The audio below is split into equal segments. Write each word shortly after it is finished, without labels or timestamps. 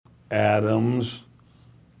Adams,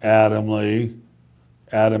 Adamley,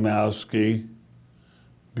 Adamowski,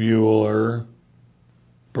 Bueller,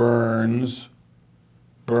 Burns,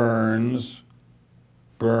 Burns,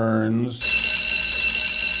 Burns.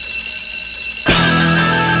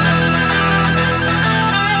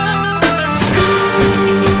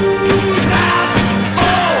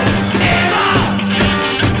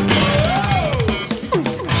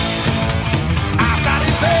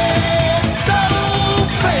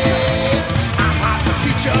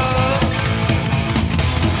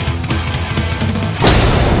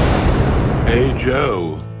 Hey,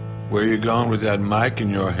 Joe, where you going with that mic in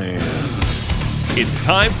your hand? It's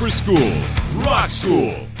time for school, Rock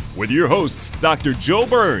School, with your hosts, Dr. Joe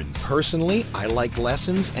Burns. Personally, I like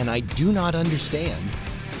lessons, and I do not understand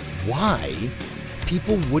why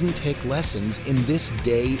people wouldn't take lessons in this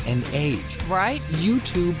day and age. Right?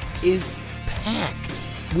 YouTube is packed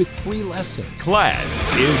with free lessons. Class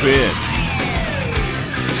is in.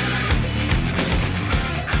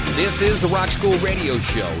 This is the Rock School Radio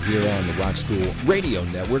Show here on the Rock School Radio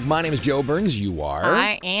Network. My name is Joe Burns. You are?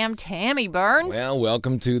 I am Tammy Burns. Well,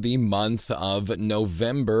 welcome to the month of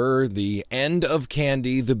November, the end of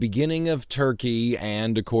candy, the beginning of turkey,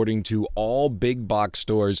 and according to all big box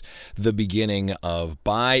stores, the beginning of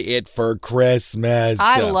buy it for Christmas.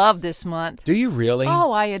 I love this month. Do you really?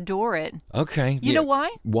 Oh, I adore it. Okay. You know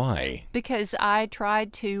why? Why? Because I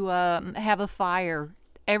tried to have a fire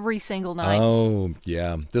every single night. Oh,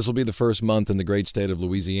 yeah. This will be the first month in the great state of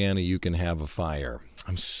Louisiana you can have a fire.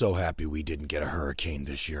 I'm so happy we didn't get a hurricane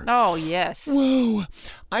this year. Oh, yes. Whoa.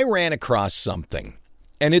 I ran across something,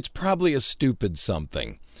 and it's probably a stupid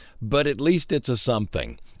something, but at least it's a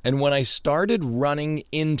something. And when I started running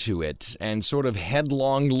into it and sort of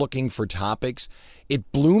headlong looking for topics, it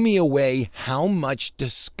blew me away how much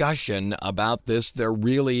discussion about this there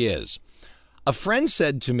really is. A friend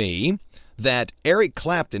said to me that Eric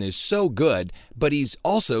Clapton is so good, but he's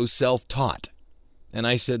also self-taught. And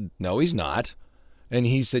I said, no, he's not. And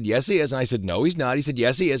he said, yes, he is. And I said, no, he's not. He said,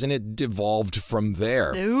 yes, he is. And it devolved from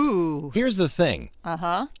there. Ooh. Here's the thing.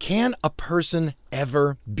 Uh-huh. Can a person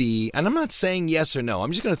ever be, and I'm not saying yes or no,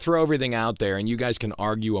 I'm just going to throw everything out there and you guys can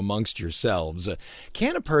argue amongst yourselves.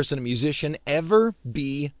 Can a person, a musician, ever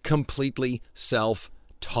be completely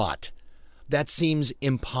self-taught? That seems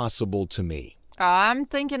impossible to me. I'm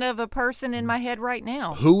thinking of a person in my head right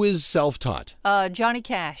now. Who is self-taught? Johnny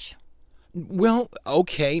Cash. Well,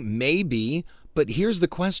 okay, maybe, but here's the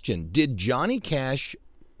question. Did Johnny Cash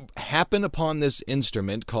happen upon this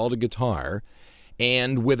instrument called a guitar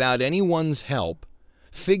and without anyone's help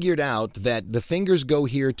figured out that the fingers go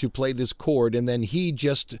here to play this chord and then he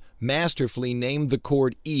just masterfully named the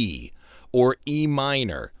chord E or E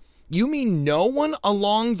minor? You mean no one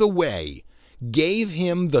along the way gave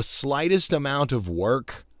him the slightest amount of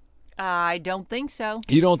work? I don't think so.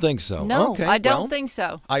 You don't think so? No, okay, I don't think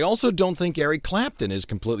so. I also don't think Eric Clapton is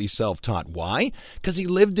completely self-taught. Why? Because he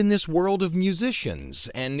lived in this world of musicians,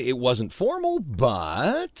 and it wasn't formal,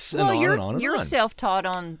 but Well, and you're on. self-taught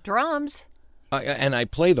on drums. And I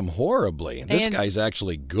play them horribly. This And guy's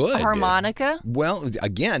actually good. Harmonica? Well,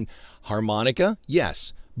 again, harmonica,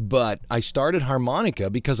 yes. But I started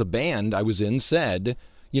harmonica because a band I was in said,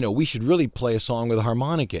 you know, we should really play a song with a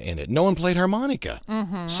harmonica in it. No one played harmonica.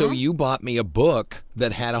 Mm-hmm. So you bought me a book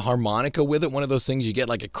that had a harmonica with it, one of those things you get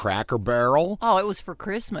like a Cracker Barrel. Oh, it was for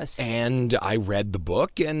Christmas. And I read the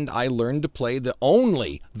book and I learned to play the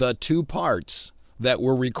two parts that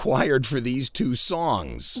were required for these two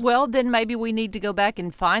songs. Well, then maybe we need to go back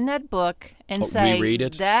and find that book and say, reread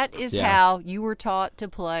it? that is how you were taught to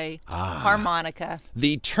play harmonica.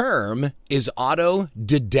 The term is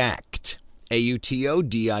autodidact.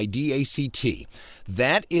 A-U-T-O-D-I-D-A-C-T.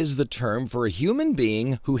 That is the term for a human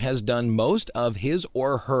being who has done most of his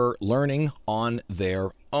or her learning on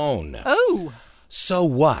their own. Oh. So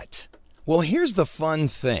what? Well, here's the fun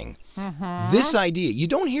thing. This idea, you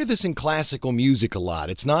don't hear this in classical music a lot.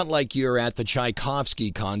 It's not like you're at the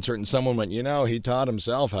Tchaikovsky concert and someone went, you know, he taught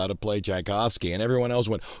himself how to play Tchaikovsky, and everyone else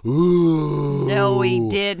went, ooh. No, he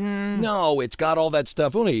didn't. No, it's got all that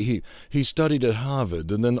stuff. Only he studied at Harvard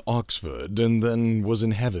and then Oxford and then was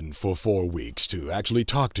in heaven for 4 weeks to actually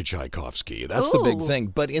talk to Tchaikovsky. That's the big thing.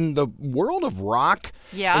 But in the world of rock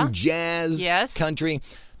and jazz, country,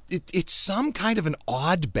 it's some kind of an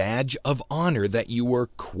odd badge of honor that you were,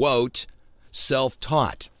 quote,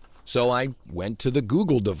 self-taught. So I went to the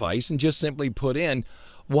Google device and just simply put in,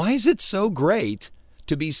 why is it so great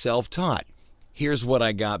to be self-taught? Here's what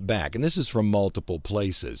I got back, and this is from multiple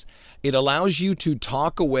places. It allows you to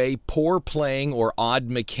talk away poor playing or odd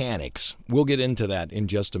mechanics. We'll get into that in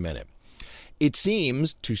just a minute. It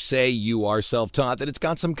seems, to say you are self-taught, that it's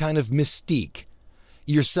got some kind of mystique.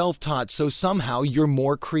 You're self-taught, so somehow you're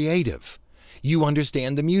more creative. You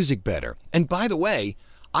understand the music better. And by the way,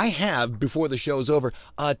 I have, before the show's over,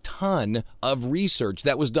 a ton of research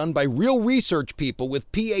that was done by real research people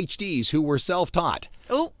with PhDs who were self-taught.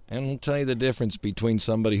 Oh. And I'll tell you the difference between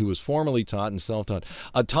somebody who was formally taught and self-taught.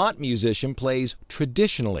 A taught musician plays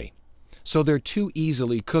traditionally, so they're too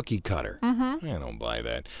easily cookie cutter. I don't buy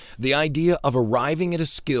that. The idea of arriving at a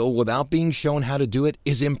skill without being shown how to do it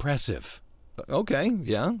is impressive. Okay,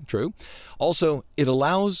 yeah, true. Also, it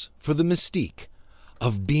allows for the mystique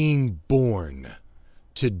of being born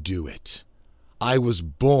to do it. I was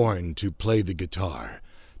born to play the guitar.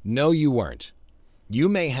 No, you weren't. You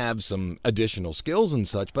may have some additional skills and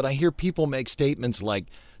such, but I hear people make statements like,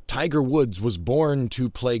 Tiger Woods was born to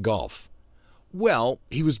play golf. Well,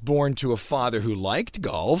 he was born to a father who liked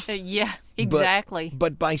golf. Yeah, exactly.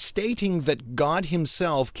 But by stating that God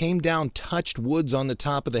himself came down, touched Woods on the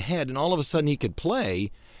top of the head, and all of a sudden he could play,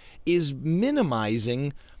 is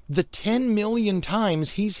minimizing the 10 million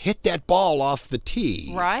times he's hit that ball off the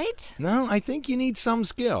tee. Right? No, I think you need some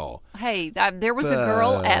skill. Hey, there was a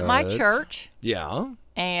girl at my church. Yeah.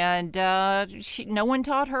 And no one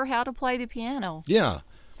taught her how to play the piano. Yeah.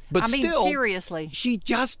 But I mean, still, seriously. She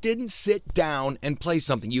just didn't sit down and play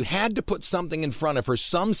something. You had to put something in front of her,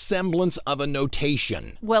 some semblance of a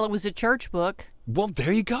notation. Well, it was a church book. Well,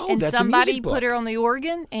 there you go. And That's somebody a music book. put her on the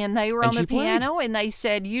organ, and they were And on the she played. piano, and they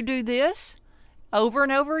said, you do this over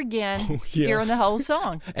and over again during the whole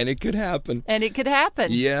song. And it could happen. And it could happen.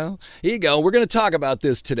 Yeah. Here you go. We're going to talk about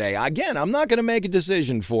this today. Again, I'm not going to make a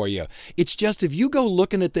decision for you. It's just if you go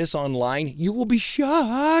looking at this online, you will be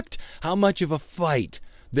shocked how much of a fight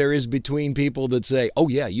there is between people that say, oh,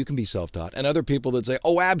 yeah, you can be self-taught, and other people that say,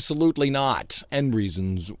 oh, absolutely not, and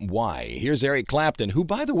reasons why. Here's Eric Clapton, who,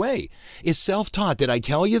 by the way, is self-taught. Did I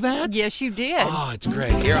tell you that? Yes, you did. Oh, it's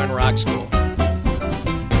great. Here on Rock School.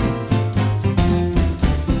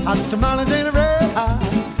 Hot tamales in a red hot,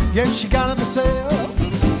 yes, she got 'em for sale.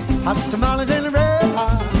 Hot tamales in a red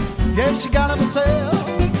hot, yes, she got 'em for sale.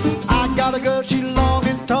 I got a girl, she long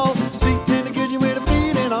and tall, streets in the kitchen with a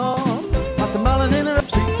beating on. Hot tamales in a red,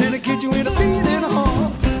 streets in the kitchen with a beating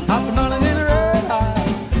on. Hot tamales in a red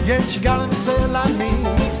hot, yes, she got 'em for sale like me.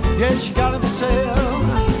 Yes, she got 'em for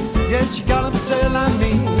sale. Yes, she got 'em for sale like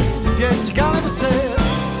me. Yes, she got 'em for sale.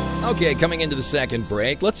 Okay, coming into the second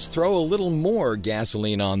break, let's throw a little more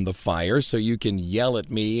gasoline on the fire so you can yell at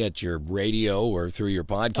me at your radio or through your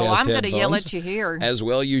podcast Oh, I'm going to yell at you here. As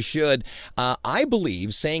well you should. I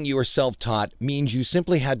believe saying you are self-taught means you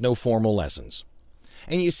simply had no formal lessons.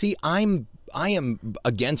 And you see, I am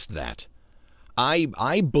against that.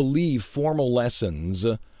 I believe formal lessons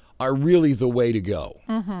are really the way to go.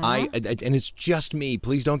 And it's just me.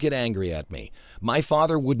 Please don't get angry at me. My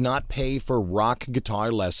father would not pay for rock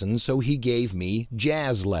guitar lessons, so he gave me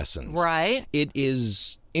jazz lessons. Right. It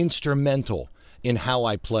is instrumental in how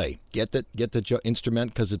I play. Get the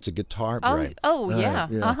instrument because it's a guitar? Oh, right. yeah.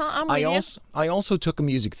 I'm with you. I also took a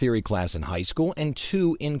music theory class in high school and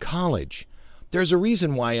 2 in college. There's a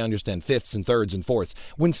reason why I understand fifths and thirds and fourths.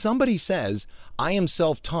 When somebody says, I am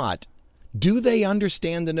self-taught, do they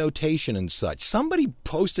understand the notation and such? Somebody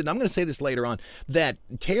posted, I'm going to say this later on, that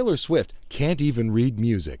Taylor Swift can't even read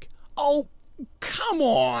music. Oh, come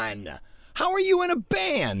on. How are you in a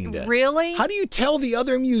band? Really? How do you tell the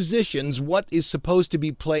other musicians what is supposed to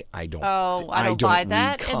be played? I don't buy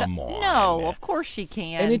that. Come on. No, of course she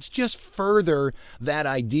can. And it's just further that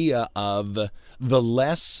idea of the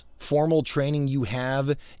less formal training you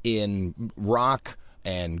have in rock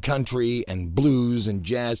and country and blues and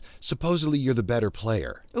jazz, supposedly you're the better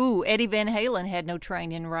player. Ooh, Eddie Van Halen had no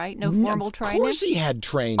training, right? No formal training? Of course he had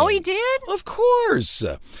training. Oh, he did? Of course.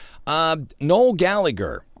 Noel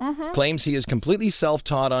Gallagher claims he is completely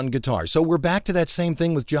self-taught on guitar. So we're back to that same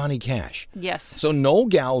thing with Johnny Cash. Yes. So Noel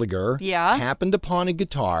Gallagher Yeah. happened upon a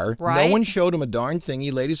guitar. Right. No one showed him a darn thing. He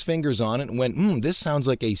laid his fingers on it and went, this sounds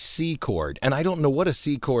like a C chord. And I don't know what a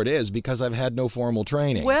C chord is because I've had no formal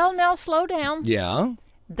training. Well, now slow down. Yeah?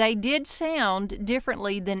 They did sound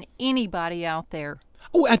differently than anybody out there.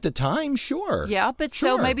 Oh, at the time, sure. Yeah, but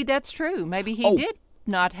so Sure. maybe that's true. Maybe he Oh. did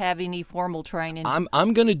not have any formal training.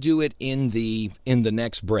 I'm going to do it in the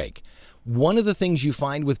next break. One of the things you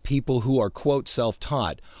find with people who are, quote,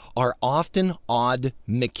 self-taught are often odd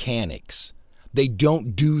mechanics. They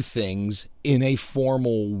don't do things in a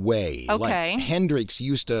formal way. Okay. Like Hendrix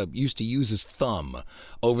used to use his thumb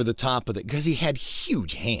over the top of because he had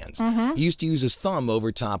huge hands. He used to use his thumb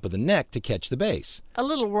over top of the neck to catch the bass. A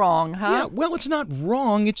little wrong, huh? Yeah, well, it's not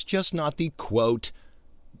wrong. It's just not the, quote,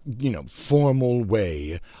 formal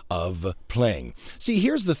way of playing. See,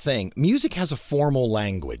 here's the thing. Music has a formal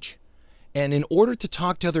language. And in order to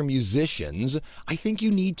talk to other musicians, I think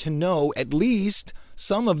you need to know at least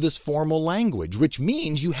some of this formal language, which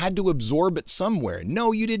means you had to absorb it somewhere.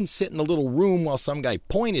 No, you didn't sit in a little room while some guy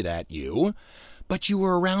pointed at you, but you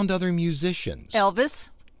were around other musicians. Elvis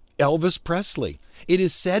Presley. It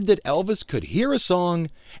is said that Elvis could hear a song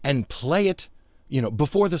and play it,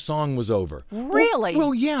 before the song was over. Really?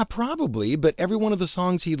 Well, yeah, probably. But every one of the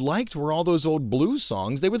songs he liked were all those old blues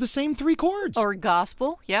songs. They were the same 3 chords. Or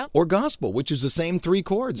gospel, yeah. Or gospel, which is the same 3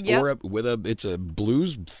 chords. Yep. Or it's a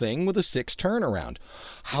blues thing with a 6 turnaround.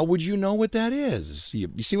 How would you know what that is? You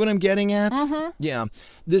see what I'm getting at? Mm-hmm. Yeah.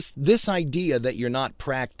 This idea that you're not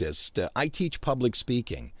practiced. I teach public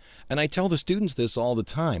speaking. And I tell the students this all the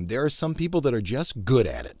time. There are some people that are just good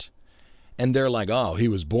at it. And they're like, oh, he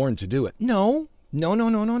was born to do it. No.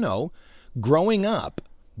 Growing up,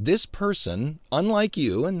 this person, unlike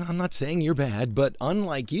you, and I'm not saying you're bad, but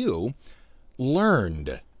unlike you,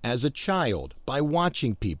 learned as a child by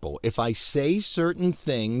watching people. If I say certain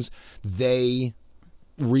things, they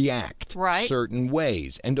react certain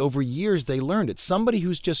ways. And over years, they learned it. Somebody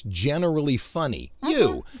who's just generally funny.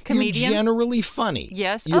 You're generally funny.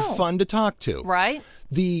 Yes. You're fun to talk to. Right.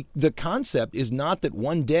 The concept is not that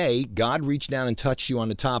one day God reached down and touched you on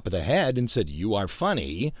the top of the head and said, you are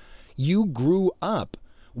funny. You grew up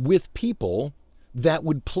with people that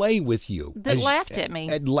would play with you. That laughed at me.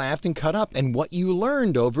 And laughed and cut up. And what you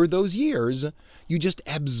learned over those years, you just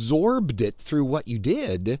absorbed it through what you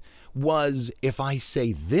did, was if I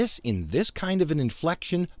say this in this kind of an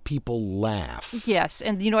inflection, people laugh. Yes,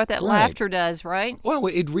 and you know what that laughter does, right? Well,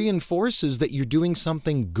 it reinforces that you're doing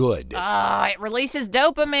something good. It releases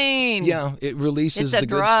dopamine. Yeah, it releases the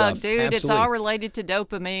good stuff. stuff. Dude, Absolutely. It's all related to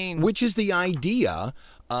dopamine. Which is the idea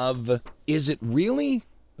of, is it really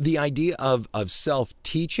the idea of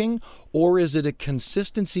self-teaching, or is it a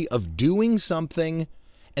consistency of doing something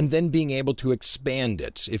and then being able to expand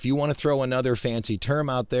it? If you want to throw another fancy term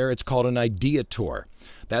out there, it's called an ideator.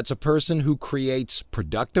 That's a person who creates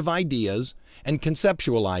productive ideas and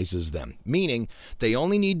conceptualizes them, meaning they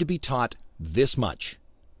only need to be taught this much,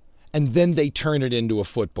 and then they turn it into a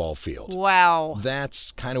football field. Wow.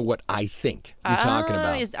 That's kind of what I think you're talking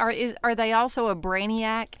about. Are they also a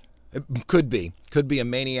brainiac? It could be a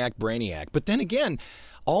maniac brainiac. But then again,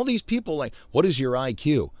 all these people like, what is your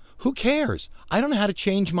IQ? Who cares? I don't know how to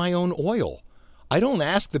change my own oil. I don't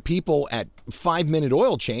ask the people at 5-minute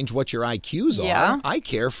oil change what your IQs are. I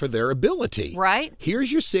care for their ability. Right. Here's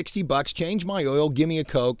your $60. Change my oil. Give me a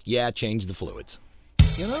Coke. Yeah, change the fluids.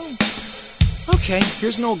 Okay,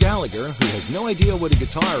 here's Noel Gallagher, who has no idea what a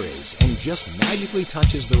guitar is and just magically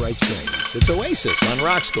touches the right strings. It's Oasis on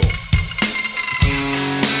Rock School.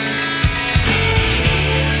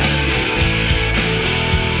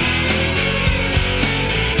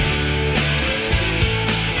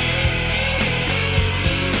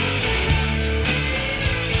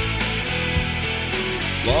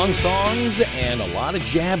 Long songs and a lot of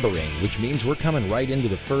jabbering, which means we're coming right into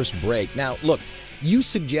the first break. Now, look, you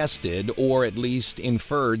suggested, or at least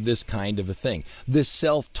inferred, this kind of a thing, this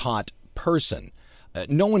self-taught person.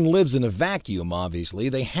 No one lives in a vacuum, obviously.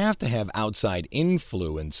 They have to have outside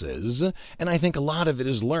influences, and I think a lot of it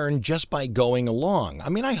is learned just by going along. I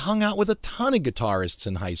mean, I hung out with a ton of guitarists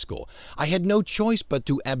in high school. I had no choice but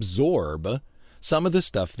to absorb some of the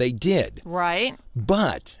stuff they did. Right.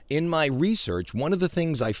 But in my research, one of the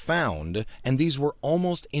things I found, and these were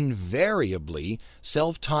almost invariably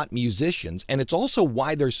self-taught musicians, and it's also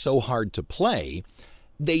why they're so hard to play,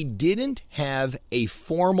 they didn't have a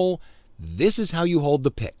formal, this is how you hold the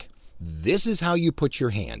pick, this is how you put your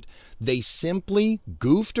hand. They simply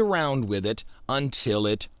goofed around with it until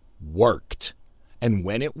it worked. And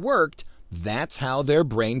when it worked, that's how their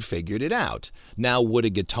brain figured it out. Now, would a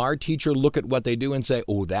guitar teacher look at what they do and say,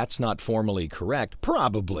 oh, that's not formally correct?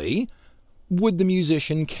 Probably. Would the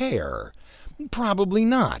musician care? Probably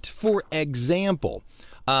not. For example,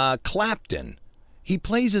 Clapton, he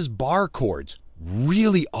plays his bar chords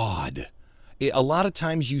really odd. A lot of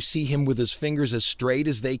times you see him with his fingers as straight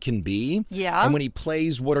as they can be. Yeah. And when he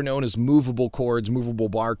plays what are known as movable chords, movable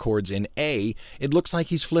bar chords in A, it looks like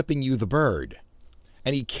he's flipping you the bird.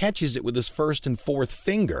 And he catches it with his first and fourth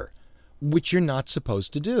finger, which you're not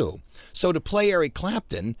supposed to do. So to play Eric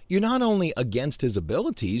Clapton, you're not only against his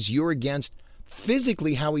abilities, you're against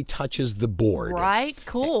physically how he touches the board. Right,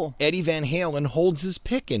 cool. Eddie Van Halen holds his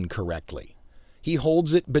pick incorrectly. He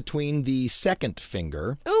holds it between the second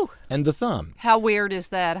finger and the thumb. How weird is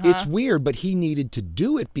that, huh? It's weird, but he needed to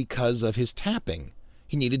do it because of his tapping.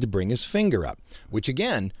 He needed to bring his finger up, which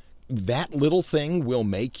again, that little thing will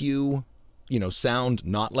make you, sound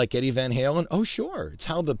not like Eddie Van Halen? Oh, sure. It's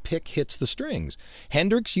how the pick hits the strings.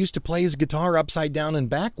 Hendrix used to play his guitar upside down and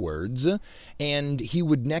backwards, and he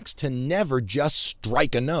would next to never just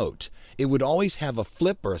strike a note. It would always have a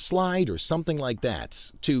flip or a slide or something like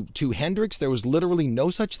that. To Hendrix, there was literally no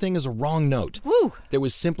such thing as a wrong note. Woo. There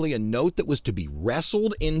was simply a note that was to be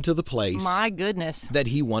wrestled into the place. My goodness. That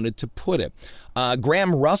he wanted to put it.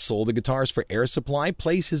 Graham Russell, the guitarist for Air Supply,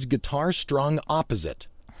 plays his guitar strung opposite.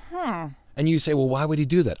 And you say, well, why would he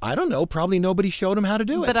do that? I don't know. Probably nobody showed him how to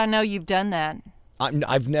do it. But I know you've done that.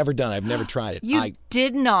 I've never done it. I've never tried it. You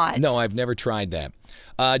did not? No, I've never tried that.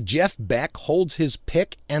 Jeff Beck holds his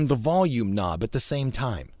pick and the volume knob at the same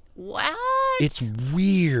time. What? It's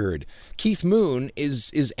weird. Keith Moon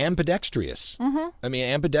is ambidextrous. I mean,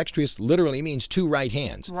 ambidextrous literally means two right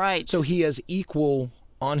hands. Right. So he has equal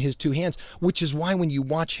on his two hands, which is why when you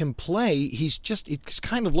watch him play, it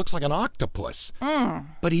kind of looks like an octopus.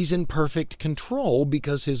 But he's in perfect control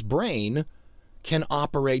because his brain can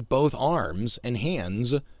operate both arms and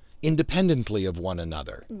hands independently of one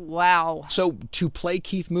another. Wow. So to play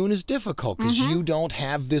Keith Moon is difficult because you don't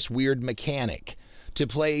have this weird mechanic. To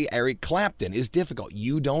play Eric Clapton is difficult.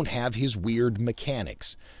 You don't have his weird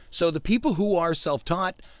mechanics. So the people who are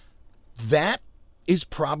self-taught, that is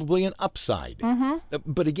probably an upside.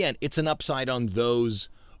 But again, it's an upside on those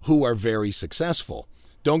who are very successful.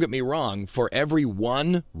 Don't get me wrong, for every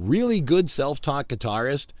one really good self-taught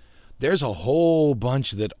guitarist, there's a whole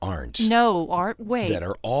bunch that aren't. Wait. That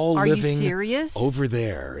are all Are you living serious? over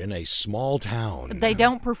there in a small town. They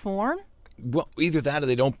don't perform? Well, either that or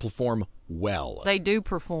they don't perform well. They do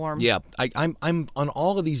perform. Yeah, I'm on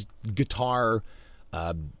all of these guitar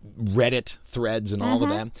Reddit threads and all of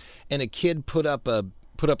that, and a kid put up a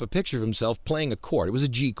picture of himself playing a chord. It was a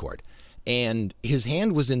G chord, and his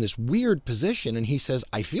hand was in this weird position, and he says,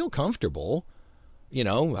 "I feel comfortable."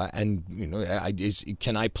 Can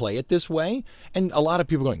I play it this way? And a lot of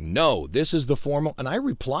people going, no, this is the formal. And I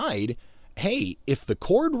replied, hey, if the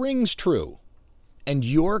chord rings true and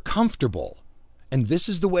you're comfortable and this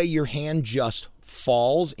is the way your hand just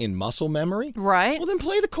falls in muscle memory, right? Well, then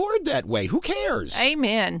play the chord that way. Who cares?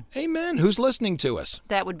 Amen. Amen. Who's listening to us?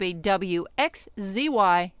 That would be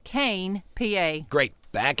WXZY Kane, PA. Great.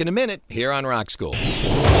 Back in a minute here on Rock School.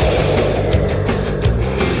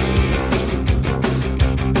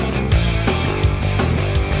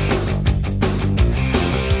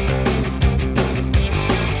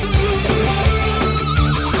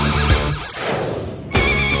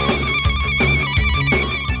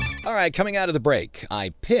 All right, coming out of the break,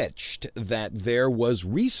 I pitched that there was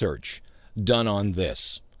research done on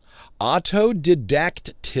this.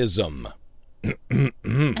 Autodidactism.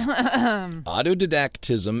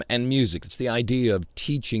 Autodidactism and music. It's the idea of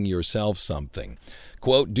teaching yourself something.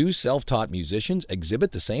 Quote, do self-taught musicians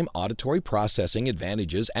exhibit the same auditory processing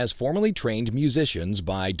advantages as formerly trained musicians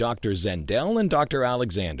by Dr. Zendel and Dr.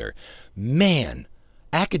 Alexander? Man,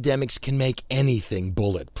 academics can make anything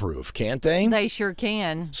bulletproof, can't they? They sure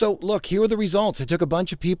can. So, look, here are the results. They took a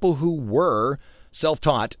bunch of people who were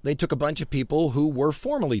self-taught. They took a bunch of people who were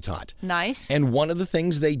formally taught. Nice. And one of the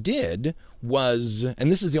things they did was,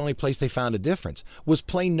 and this is the only place they found a difference, was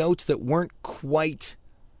play notes that weren't quite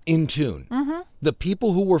in tune. The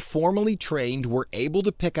people who were formally trained were able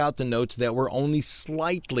to pick out the notes that were only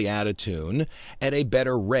slightly out of tune at a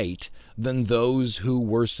better rate than those who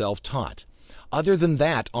were self-taught. Other than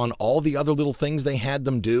that, on all the other little things they had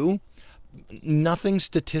them do, nothing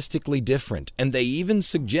statistically different. And they even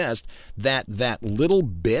suggest that that little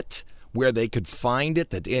bit where they could find it,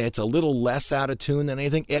 that it's a little less out of tune than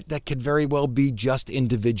anything, that could very well be just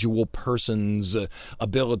individual persons'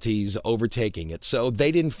 abilities overtaking it. So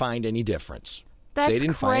they didn't find any difference. That's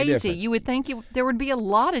crazy. You would think there would be a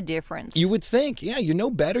lot of difference. You would think. Yeah, you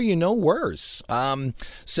know better, you know worse.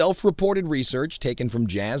 Self-reported research taken from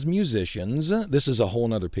jazz musicians, this is a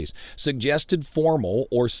whole other piece, suggested formal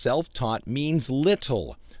or self-taught means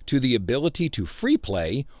little to the ability to free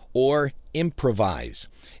play or improvise.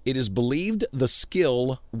 It is believed the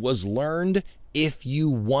skill was learned if you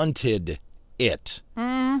wanted it.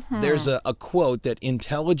 There's a quote that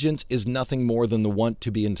intelligence is nothing more than the want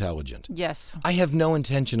to be intelligent. Yes. I have no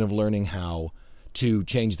intention of learning how to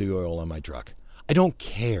change the oil on my truck. I don't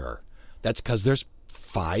care. That's because there's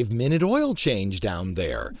 5-minute oil change down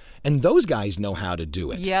there. And those guys know how to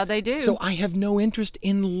do it. Yeah, they do. So I have no interest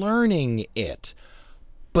in learning it.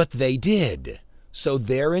 But they did. So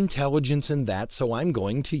their intelligence in that, so I'm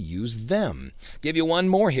going to use them. Give you one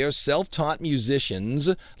more here. Self-taught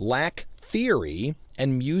musicians lack theory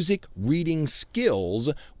and music reading skills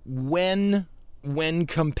when when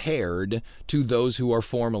compared to those who are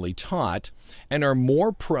formally taught and are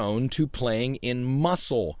more prone to playing in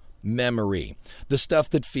muscle memory, the stuff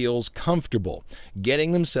that feels comfortable.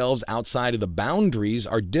 Getting themselves outside of the boundaries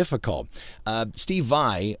are difficult. Steve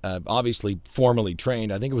Vai, obviously formally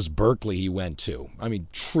trained, I think it was Berkeley he went to. I mean,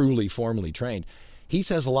 truly formally trained. He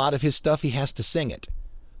says a lot of his stuff, he has to sing it.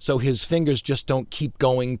 So his fingers just don't keep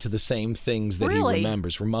going to the same things that he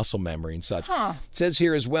remembers for muscle memory and such. It says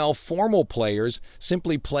here as well, formal players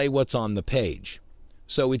simply play what's on the page.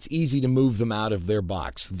 So it's easy to move them out of their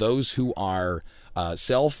box. Those who are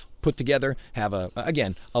self-put together have,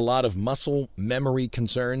 again, a lot of muscle memory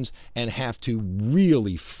concerns and have to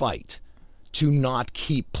really fight to not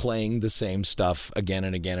keep playing the same stuff again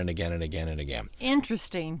and again and again and again and again.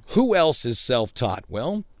 Interesting. Who else is self-taught?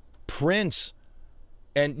 Well, Prince.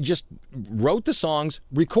 And just wrote the songs,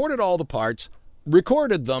 recorded all the parts,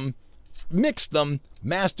 recorded them, mixed them,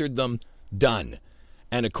 mastered them, done.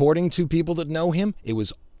 And according to people that know him, it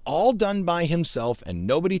was all done by himself and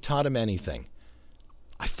nobody taught him anything.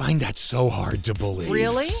 I find that so hard to believe.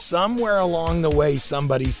 Really? Somewhere along the way,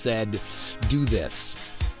 somebody said, do this.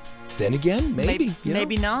 Then again, maybe.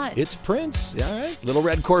 Maybe not. It's Prince. All right. Little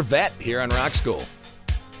Red Corvette here on Rock School.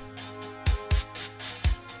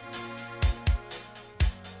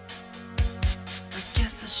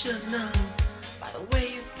 Should know by the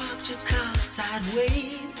way you parked your car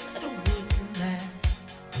sideways that it wouldn't last.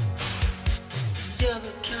 See, you're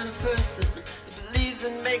the kind of person that believes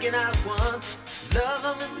in making out once, love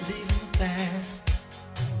them and leave them fast.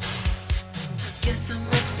 I guess I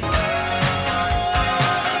must be.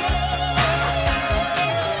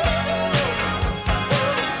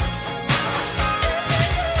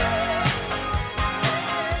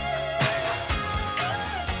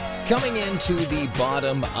 Coming into the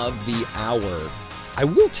bottom of the hour, I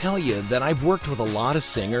will tell you that I've worked with a lot of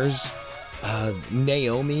singers,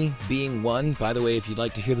 Naomi being one. By the way, if you'd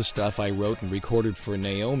like to hear the stuff I wrote and recorded for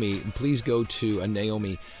Naomi, please go to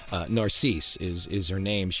Naomi Narcisse is her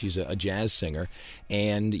name. She's a jazz singer.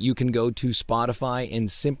 And you can go to Spotify and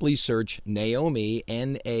simply search Naomi,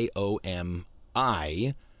 Naomi,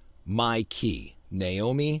 My Key.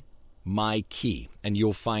 Naomi, My Key, and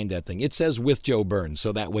you'll find that thing. It says with Joe Burns,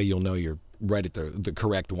 so that way you'll know you're right at the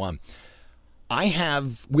correct one. I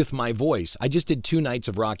have, with my voice, I just did 2 nights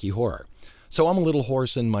of Rocky Horror, so I'm a little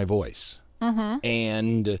hoarse in my voice.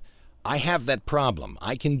 And I have that problem.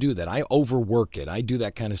 I can do that. I overwork it. I do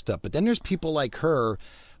that kind of stuff. But then there's people like her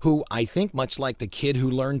who I think, much like the kid who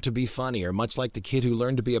learned to be funny, or much like the kid who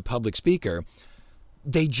learned to be a public speaker,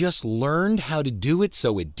 they just learned how to do it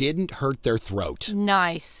so it didn't hurt their throat.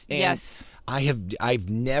 Nice. And yes. I've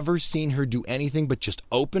never seen her do anything but just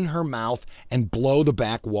open her mouth and blow the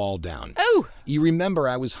back wall down. Oh. You remember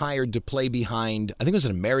I was hired to play behind, I think it was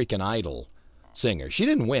an American Idol singer. She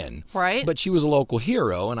didn't win. Right. But she was a local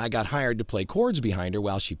hero, and I got hired to play chords behind her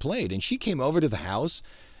while she played. And she came over to the house,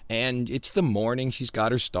 and it's the morning. She's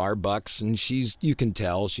got her Starbucks, and you can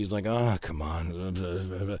tell, she's like, oh, come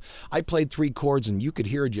on. I played 3 chords, and you could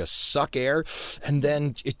hear her just suck air, and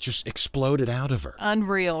then it just exploded out of her.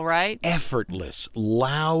 Unreal, right? Effortless,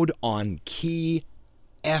 loud, on key,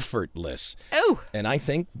 effortless. Oh. And I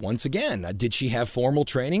think, once again, did she have formal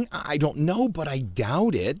training? I don't know, but I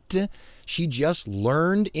doubt it. She just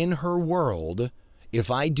learned in her world,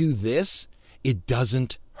 if I do this, it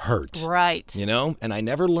doesn't hurt. Right. You know? And I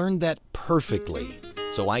never learned that perfectly.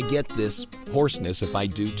 So I get this hoarseness if I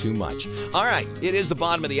do too much. All right. It is the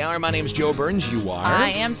bottom of the hour. My name's Joe Burns. You are? I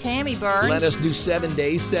am Tammy Burns. Let us do 7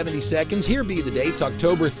 days, 70 seconds. Here be the dates.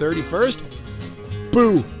 October 31st.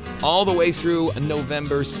 Boo. All the way through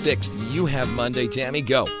November 6th. You have Monday, Tammy.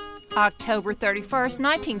 Go. October 31st,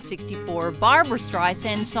 1964, Barbra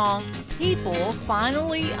Streisand song People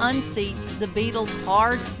finally unseats the Beatles'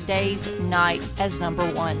 Hard Day's Night as number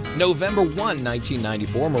 1. November 1,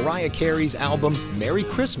 1994, Mariah Carey's album Merry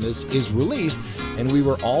Christmas is released, and we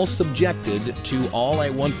were all subjected to All I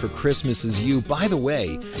Want for Christmas Is You. By the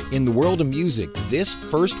way, in the world of music, this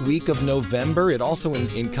first week of November, it also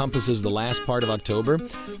encompasses the last part of October.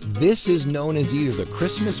 This is known as either the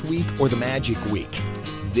Christmas week or the Magic Week.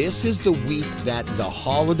 This is the week that the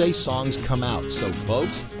holiday songs come out. So,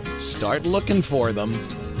 folks, start looking for them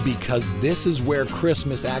because this is where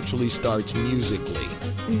Christmas actually starts musically.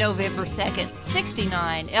 November 2nd,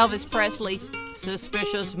 69, Elvis Presley's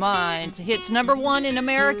Suspicious Minds hits number 1 in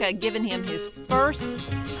America, giving him his first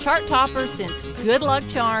chart topper since Good Luck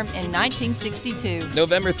Charm in 1962.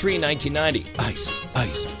 November 3, 1990, Ice,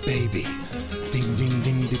 Ice, Baby. Ding, ding,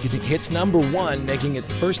 ding, ding, ding. Hits number 1, making it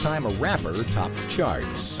the first time a rapper topped the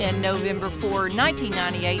charts. And November 4,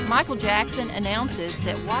 1998, Michael Jackson announces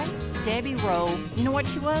that white Debbie Rowe. You know what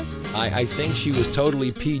she was? I think she was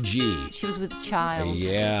totally PG. She was with a child.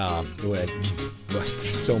 Yeah.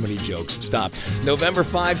 So many jokes. Stop. November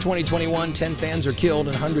 5, 2021, 10 fans are killed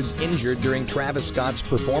and hundreds injured during Travis Scott's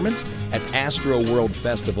performance at Astro World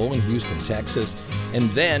Festival in Houston, Texas. And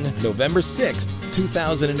then November 6th,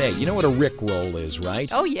 2008. You know what a Rickroll is,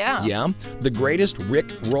 right? Oh, yeah. Yeah. The greatest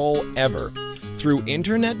Rickroll ever. Through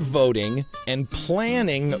internet voting and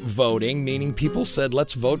planning voting, meaning people said,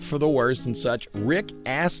 let's vote for the worst and such, Rick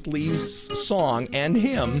Astley's song and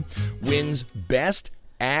him wins Best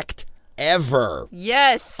Act Ever.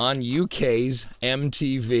 Yes. On UK's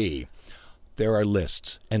MTV. There are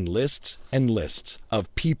lists and lists and lists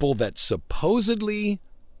of people that supposedly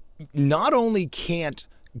not only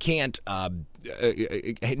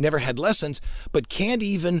never had lessons, but can't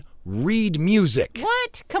even read music.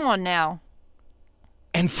 What? Come on now.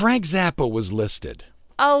 And Frank Zappa was listed.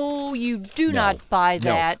 Oh, you do not buy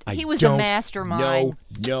that. No, he was a mastermind.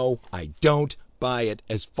 No, I don't buy it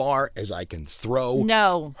as far as I can throw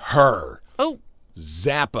her. Oh.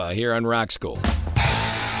 Zappa here on Rock School.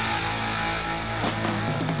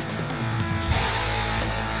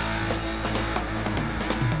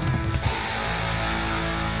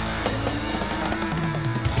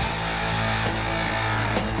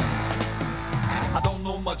 I don't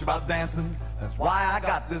know much about dancing. That's why I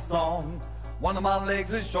got this song. One of my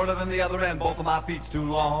legs is shorter than the other and both of my feet's too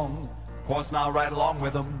long. Of course, now right along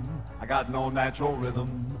with them, I got no natural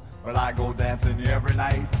rhythm. But I go dancing every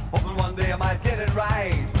night, hoping one day I might get it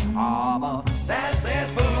right. I'm a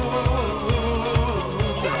dancing fool.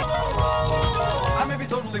 I may be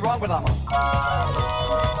totally wrong, but I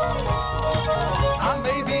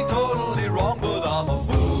may be totally wrong, but I'm a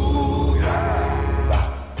fool, yeah.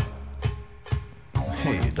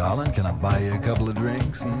 Hey, darling, can I buy you a couple of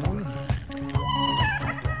drinks?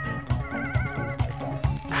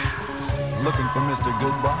 Looking for Mr.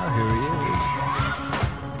 Goodbar? Here he is.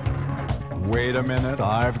 Wait a minute,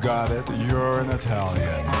 I've got it. You're an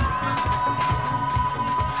Italian.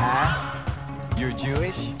 Huh? You're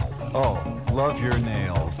Jewish? Oh, love your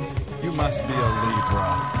nails. You must be a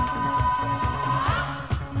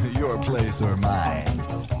Libra. Your place or mine?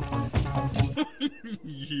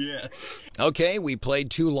 Yes. Okay, we played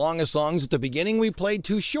two long songs at the beginning. We played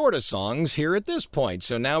two short songs here at this point.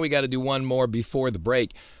 So now we got to do one more before the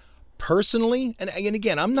break. Personally, and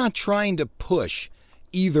again, I'm not trying to push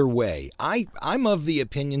either way. I'm of the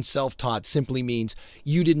opinion self-taught simply means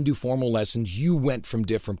you didn't do formal lessons. You went from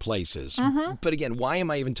different places. Mm-hmm. But again, why am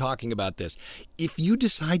I even talking about this? If you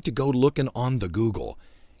decide to go looking on the Google,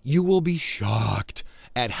 you will be shocked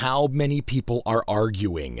at how many people are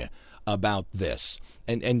arguing about this.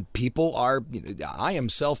 And people are, I am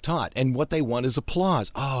self-taught, and what they want is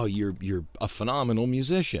applause. Oh, you're a phenomenal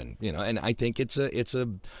musician, and I think it's a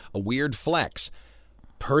weird flex.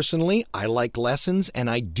 Personally, I like lessons, and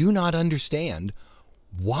I do not understand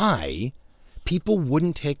why people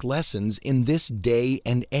wouldn't take lessons in this day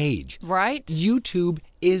and age. Right. YouTube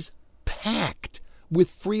is packed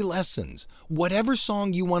with free lessons. Whatever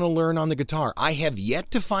song you want to learn on the guitar, I have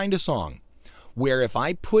yet to find a song where if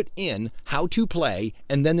I put in how to play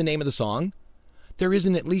and then the name of the song, there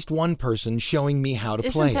isn't at least one person showing me how to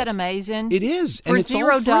play it. Isn't that amazing? It is. For and it's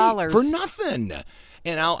 $0. all free, for nothing.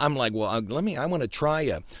 And I'm like, well, I want to try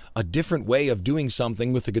a different way of doing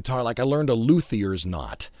something with the guitar. Like I learned a luthier's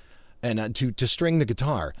knot and to string the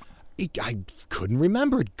guitar. I couldn't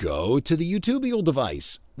remember it. Go to the YouTubial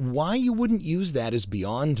device. Why you wouldn't use that is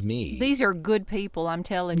beyond me. These are good people, I'm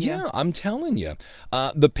telling you. Yeah, I'm telling you.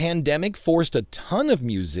 The pandemic forced a ton of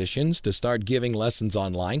musicians to start giving lessons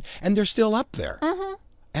online, and they're still up there. Mm-hmm.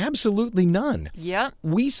 Absolutely none. Yep.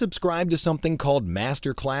 We subscribe to something called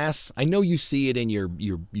Masterclass. I know you see it in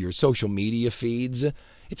your social media feeds.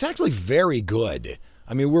 It's actually very good.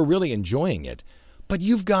 I mean, we're really enjoying it. But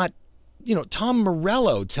you've got, Tom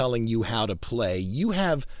Morello telling you how to play. You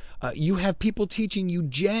have people teaching you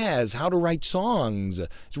jazz, how to write songs.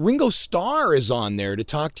 Ringo Starr is on there to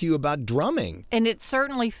talk to you about drumming. And it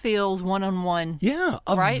certainly feels one-on-one. Yeah,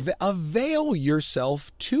 right? Avail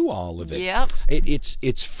yourself to all of it. Yep.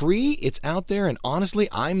 It's free, it's out there, and honestly,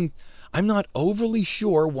 I'm not overly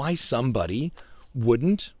sure why somebody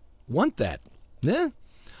wouldn't want that. Yeah.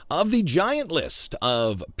 Of the giant list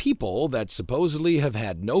of people that supposedly have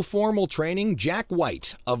had no formal training, Jack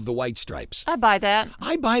White of the White Stripes. I buy that.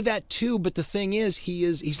 I buy that too, but the thing is,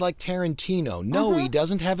 he's like Tarantino. No, he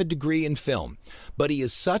doesn't have a degree in film, but he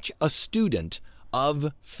is such a student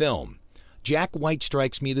of film. Jack White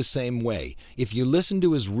strikes me the same way. If you listen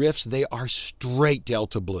to his riffs, they are straight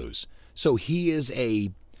Delta blues. So he is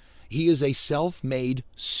He is a self-made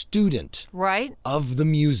student Right. of the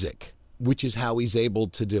music, which is how he's able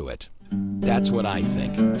to do it. That's what I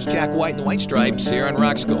think. It's Jack White and the White Stripes here on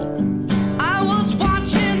Rock School. I was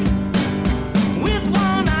watching with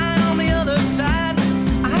one eye on the other side.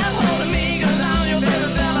 I have hold of me 'cause I'm your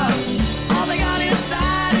favorite fella. All they got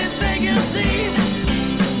inside is vacancy.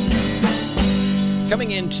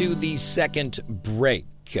 Coming into the second break,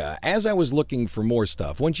 as I was looking for more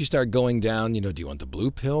stuff, once you start going down, do you want the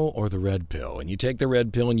blue pill or the red pill? And you take the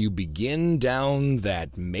red pill and you begin down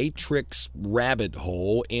that matrix rabbit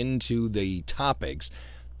hole into the topics.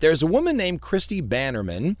 There's a woman named Christy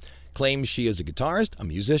Bannerman, claims she is a guitarist, a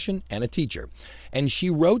musician, and a teacher. And she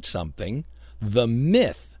wrote something, The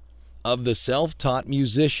Myth of the Self-Taught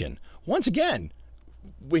Musician. Once again,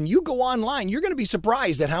 when you go online, you're going to be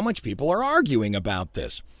surprised at how much people are arguing about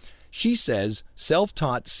this. She says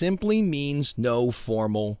self-taught simply means no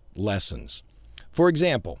formal lessons. For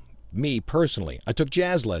example, me personally, I took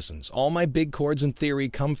jazz lessons. All my big chords and theory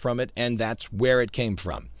come from it, and that's where it came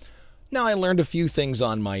from. Now, I learned a few things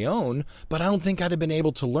on my own, but I don't think I'd have been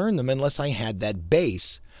able to learn them unless I had that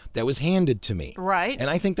base that was handed to me. Right. And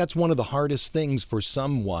I think that's one of the hardest things for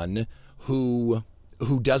someone who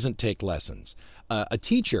doesn't take lessons. A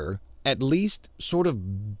teacher at least sort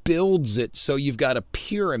of builds it so you've got a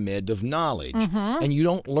pyramid of knowledge, and you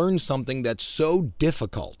don't learn something that's so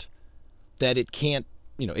difficult that it can't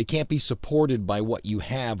be supported by what you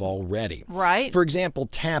have already. Right. For example,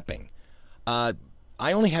 tapping. I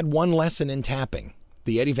only had one lesson in tapping,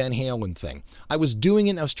 the Eddie Van Halen thing. I was doing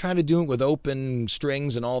it, I was trying to do it with open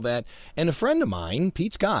strings and all that, and a friend of mine,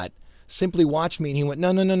 Pete Scott, simply watched me and he went,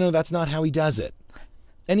 no, that's not how he does it.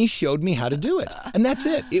 And he showed me how to do it. And that's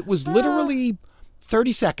it. It was literally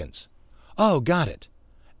 30 seconds. Oh, got it.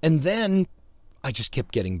 And then I just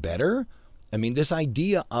kept getting better. I mean, this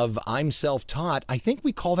idea of I'm self-taught, I think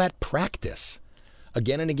we call that practice.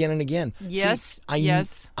 Again and again and again. Yes, See,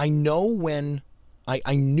 yes. I know when,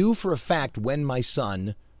 I knew for a fact when my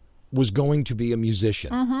son was going to be a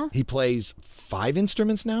musician. He plays 5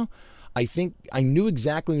 instruments now. I think I knew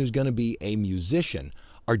exactly when he was going to be a musician.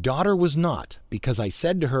 Our daughter was not, because I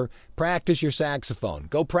said to her, practice your saxophone.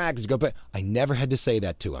 Go practice, go play. I never had to say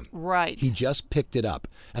that to him. Right. He just picked it up.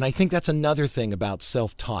 And I think that's another thing about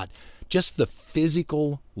self-taught. Just the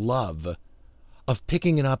physical love of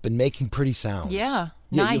picking it up and making pretty sounds. Yeah,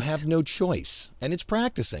 You nice. have no choice. And it's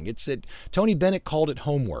practicing. Tony Bennett called it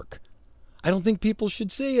homework. I don't think people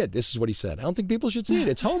should see it. This is what he said. I don't think people should see it.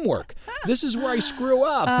 It's homework. This is where I screw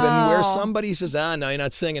up and where somebody says, no, you're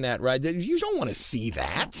not singing that right. You don't want to see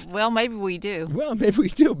that. Well, maybe we do. Well, maybe we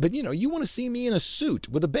do. But, you want to see me in a suit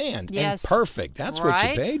with a band. Yes. And perfect. That's what you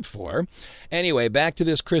Right. paid for. Anyway, back to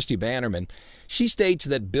this Christy Bannerman. She states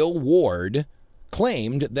that Bill Ward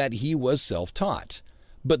claimed that he was self-taught,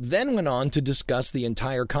 but then went on to discuss the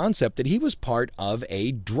entire concept that he was part of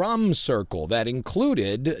a drum circle that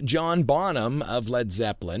included John Bonham of Led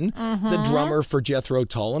Zeppelin, the drummer for Jethro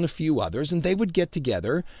Tull, and a few others, and they would get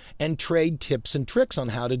together and trade tips and tricks on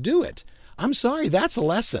how to do it. I'm sorry, that's a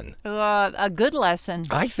lesson. A good lesson.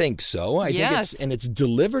 I think so. I think it's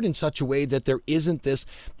delivered in such a way that there isn't this.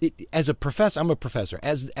 As a professor, I'm a professor.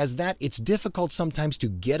 As that, it's difficult sometimes to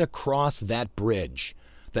get across that bridge.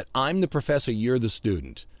 That I'm the professor, you're the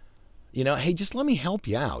student. Hey, just let me help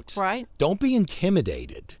you out. Right. Don't be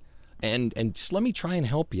intimidated. And just let me try and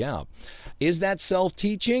help you out. Is that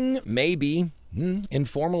self-teaching? Maybe.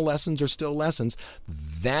 Informal lessons are still lessons.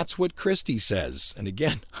 That's what Christy says. And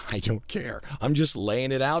again, I don't care. I'm just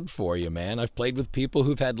laying it out for you, man. I've played with people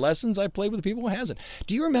who've had lessons. I've played with people who hasn't.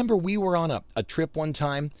 Do you remember we were on a trip one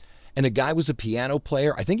time and a guy was a piano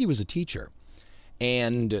player? I think he was a teacher.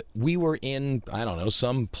 And we were in, I don't know,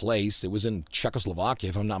 some place. It was in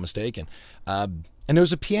Czechoslovakia, if I'm not mistaken. And there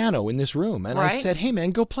was a piano in this room. And I Right. said, hey,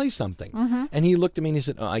 man, go play something. And he looked at me and he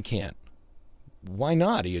said, oh, I can't. Why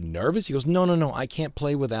not? Are you nervous? He goes, no, I can't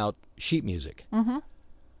play without sheet music.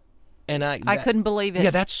 And I couldn't believe it.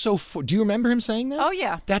 Yeah, that's so, do you remember him saying that? Oh,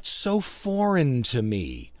 yeah. That's so foreign to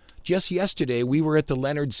me. Just yesterday, we were at the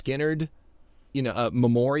Leonard Skinner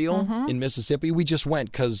memorial in Mississippi. We just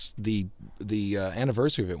went because the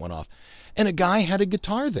anniversary of it went off. And a guy had a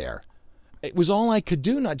guitar there. It was all I could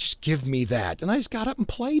do, not just give me that. And I just got up and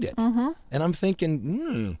played it. And I'm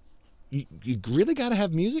thinking, you really got to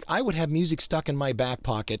have music? I would have music stuck in my back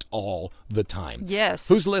pocket all the time. Yes.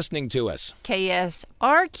 Who's listening to us?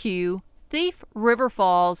 KSRQ, Thief River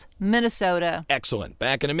Falls, Minnesota. Excellent.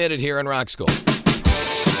 Back in a minute here on Rock School.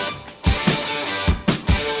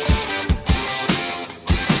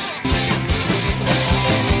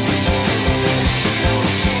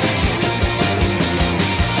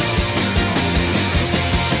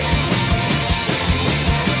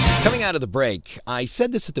 out of the break, I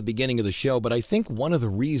said this at the beginning of the show, but I think one of the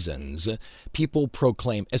reasons people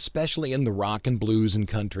proclaim, especially in the rock and blues and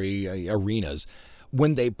country arenas,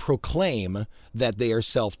 when they proclaim that they are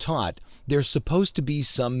self-taught, there's supposed to be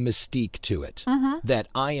some mystique to it. That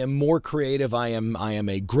I am more creative, I am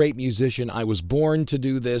a great musician, I was born to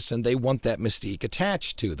do this, and they want that mystique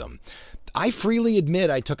attached to them. I freely admit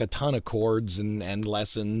I took a ton of chords and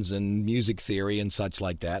lessons and music theory and such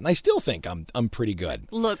like that, and I still think I'm pretty good.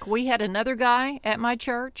 Look, we had another guy at my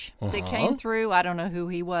church that came through. I don't know who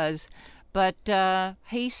he was, but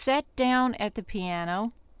he sat down at the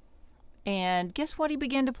piano, and guess what he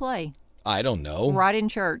began to play? I don't know. Right in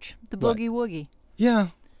church, the Boogie Woogie. Yeah.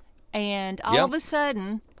 And all of a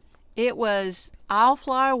sudden, it was I'll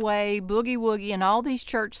Fly Away, Boogie Woogie, and all these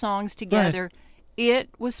church songs together. Right. It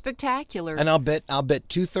was spectacular. And I'll bet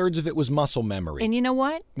 2/3 of it was muscle memory. And you know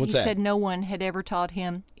what? What's he that? said no one had ever taught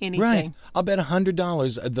him anything. Right. I'll bet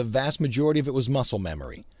 $100 the vast majority of it was muscle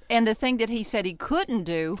memory. And the thing that he said he couldn't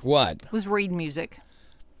do was read music.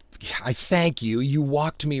 I thank you. You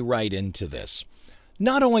walked me right into this.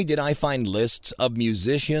 Not only did I find lists of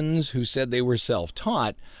musicians who said they were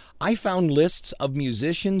self-taught, I found lists of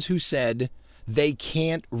musicians who said they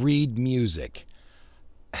can't read music.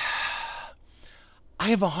 I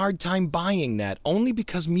have a hard time buying that, only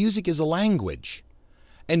because music is a language.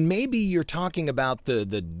 And maybe you're talking about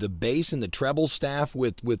the bass and the treble staff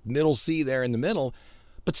with middle C there in the middle,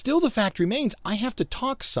 but still the fact remains, I have to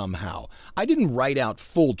talk somehow. I didn't write out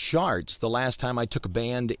full charts the last time I took a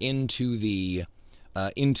band into the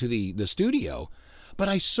studio, but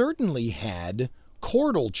I certainly had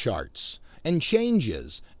chordal charts and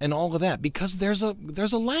changes and all of that, because there's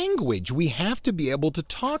a language. We have to be able to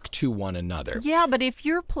talk to one another. Yeah, but if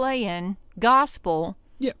you're playing gospel,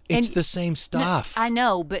 it's the same stuff. I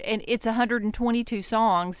know, but it's 122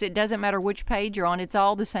 songs. It doesn't matter which page you're on. It's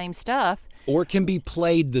all the same stuff. Or it can be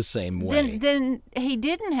played the same way. Then he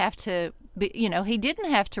didn't have to. He didn't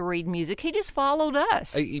have to read music. He just followed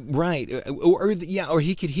us. Right. Or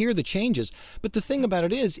he could hear the changes. But the thing about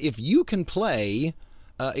it is, if you can play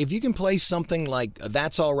something like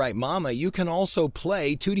That's All Right Mama, you can also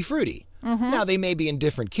play Tutti Frutti. Now, they may be in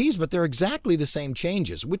different keys, but they're exactly the same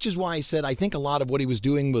changes, which is why I said I think a lot of what he was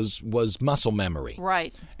doing was muscle memory.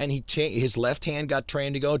 Right. And his left hand got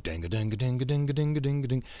trained to go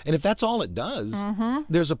ding-a-ding-a-ding-a-ding-a-ding-a-ding. And if that's all it does,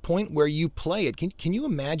 there's a point where you play it. Can you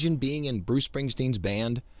imagine being in Bruce Springsteen's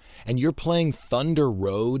band and you're playing Thunder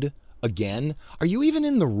Road again? Are you even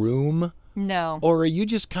in the room? No. Or are you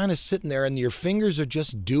just kind of sitting there and your fingers are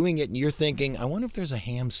just doing it and you're thinking, I wonder if there's a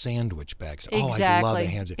ham sandwich back. Exactly. Oh, I'd love a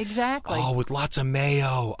ham sandwich. Exactly. Oh, with lots of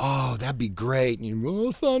mayo. Oh, that'd be great. And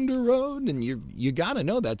you Thunder Road, and you got to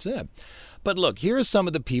know that's it. But look, here are some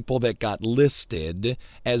of the people that got listed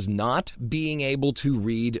as not being able to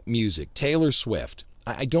read music. Taylor Swift.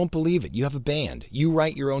 I don't believe it. You have a band. You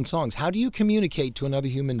write your own songs. How do you communicate to another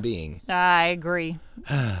human being? I agree.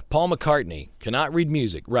 Paul McCartney cannot read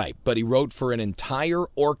music, right, but he wrote for an entire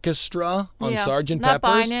orchestra on Sgt.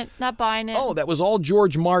 Pepper's. Not buying it. Oh, that was all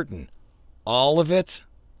George Martin. All of it?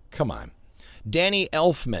 Come on. Danny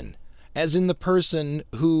Elfman, as in the person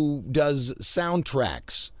who does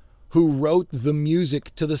soundtracks, who wrote the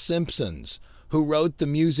music to The Simpsons, who wrote the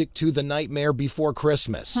music to The Nightmare Before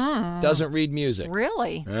Christmas. Doesn't read music.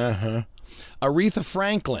 Really? Aretha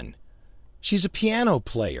Franklin. She's a piano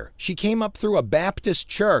player. She came up through a Baptist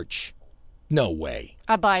church. No way.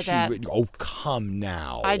 I buy that. Oh, come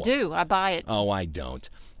now. I do. I buy it. Oh, I don't.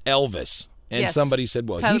 Elvis. And yes, somebody said,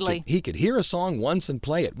 well, totally. he could hear a song once and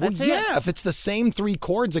play it. Well, That's yeah, it. if it's the same 3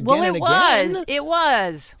 chords again and again. It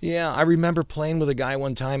was. Yeah, I remember playing with a guy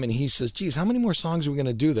one time, and he says, geez, how many more songs are we going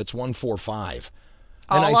to do that's 1, 4, 5?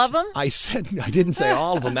 And all of them? I said, I didn't say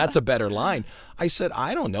all of them. That's a better line. I said,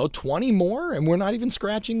 I don't know, 20 more, and we're not even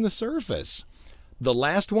scratching the surface. The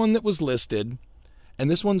last one that was listed,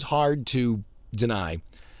 and this one's hard to deny,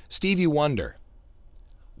 Stevie Wonder.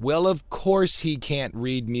 Well, of course he can't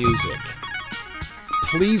read music.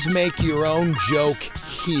 Please make your own joke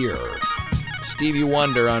here. Stevie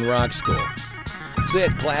Wonder on Rock School. That's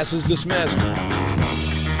it. Class is dismissed.